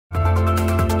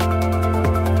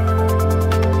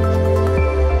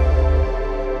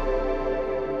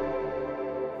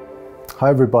Hi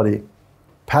everybody.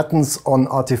 Patents on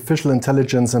artificial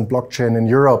intelligence and blockchain in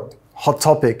Europe. Hot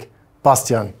topic.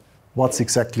 Bastian, what's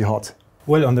exactly hot?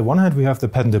 Well, on the one hand, we have the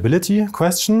patentability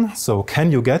question. So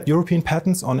can you get European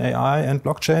patents on AI and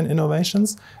blockchain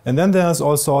innovations? And then there's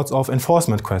all sorts of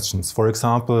enforcement questions. For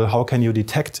example, how can you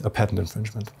detect a patent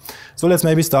infringement? So let's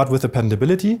maybe start with the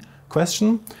patentability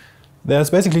question.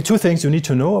 There's basically two things you need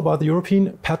to know about the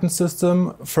European patent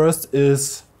system. First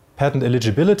is patent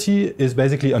eligibility is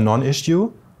basically a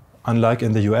non-issue. Unlike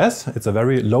in the US, it's a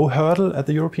very low hurdle at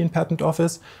the European Patent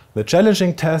Office. The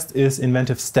challenging test is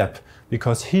inventive step,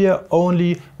 because here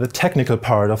only the technical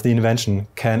part of the invention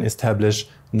can establish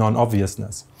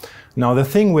non-obviousness. Now the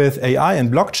thing with AI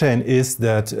and blockchain is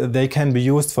that they can be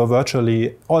used for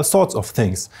virtually all sorts of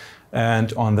things.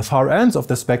 And on the far ends of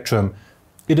the spectrum,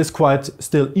 it is quite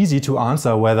still easy to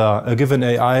answer whether a given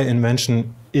AI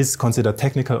invention is considered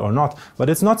technical or not, but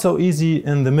it's not so easy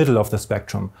in the middle of the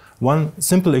spectrum. One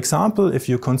simple example, if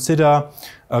you consider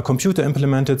a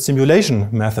computer-implemented simulation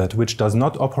method which does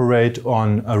not operate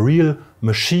on a real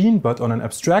machine but on an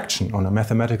abstraction, on a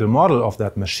mathematical model of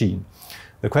that machine.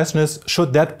 The question is,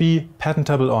 should that be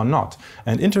patentable or not?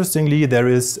 And interestingly, there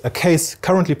is a case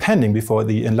currently pending before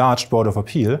the enlarged Board of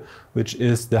Appeal, which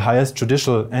is the highest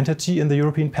judicial entity in the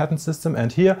European patent system.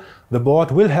 And here, the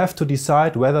board will have to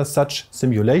decide whether such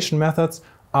simulation methods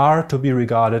are to be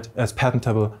regarded as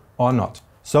patentable or not.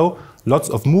 So, lots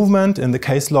of movement in the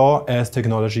case law as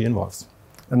technology evolves.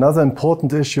 Another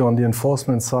important issue on the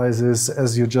enforcement side is,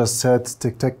 as you just said,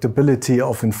 detectability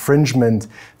of infringement.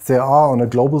 There are, on a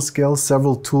global scale,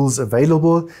 several tools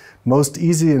available. Most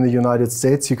easy in the United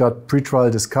States, you got pretrial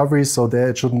discovery, so there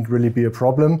it shouldn't really be a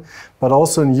problem. But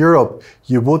also in Europe,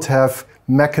 you would have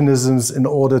mechanisms in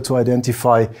order to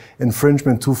identify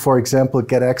infringement to, for example,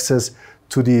 get access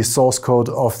to the source code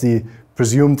of the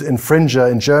presumed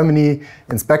infringer. In Germany,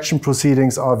 inspection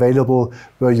proceedings are available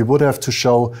where you would have to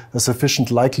show a sufficient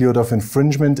likelihood of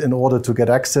infringement in order to get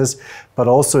access. But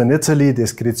also in Italy,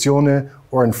 descrizione,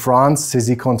 or in France,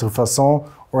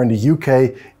 Saisie-contrefaçon, or in the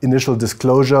UK, initial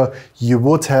disclosure, you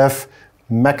would have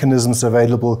mechanisms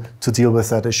available to deal with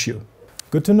that issue.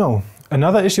 Good to know.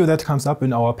 Another issue that comes up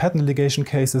in our patent litigation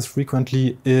cases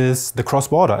frequently is the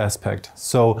cross-border aspect.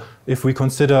 So if we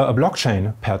consider a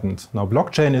blockchain patent, now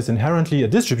blockchain is inherently a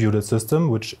distributed system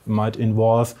which might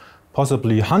involve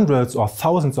possibly hundreds or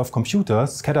thousands of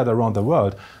computers scattered around the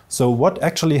world. So what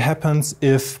actually happens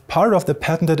if part of the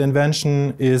patented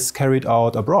invention is carried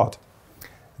out abroad?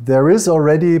 There is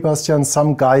already, Bastian,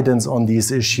 some guidance on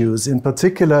these issues. In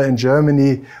particular, in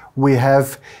Germany, we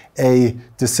have a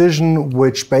decision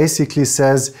which basically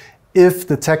says if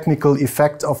the technical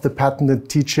effect of the patented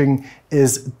teaching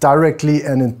is directly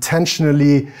and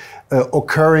intentionally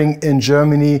occurring in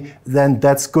Germany, then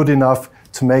that's good enough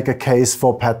to make a case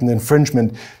for patent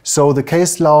infringement. So the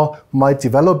case law might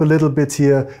develop a little bit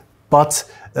here, but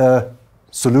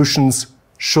solutions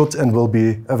should and will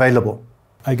be available.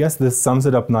 I guess this sums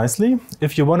it up nicely.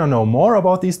 If you want to know more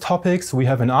about these topics, we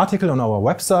have an article on our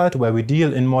website where we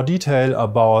deal in more detail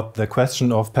about the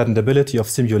question of patentability of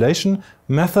simulation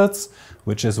methods,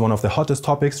 which is one of the hottest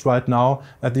topics right now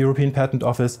at the European Patent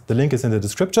Office. The link is in the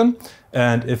description.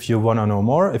 And if you want to know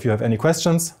more, if you have any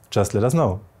questions, just let us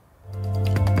know.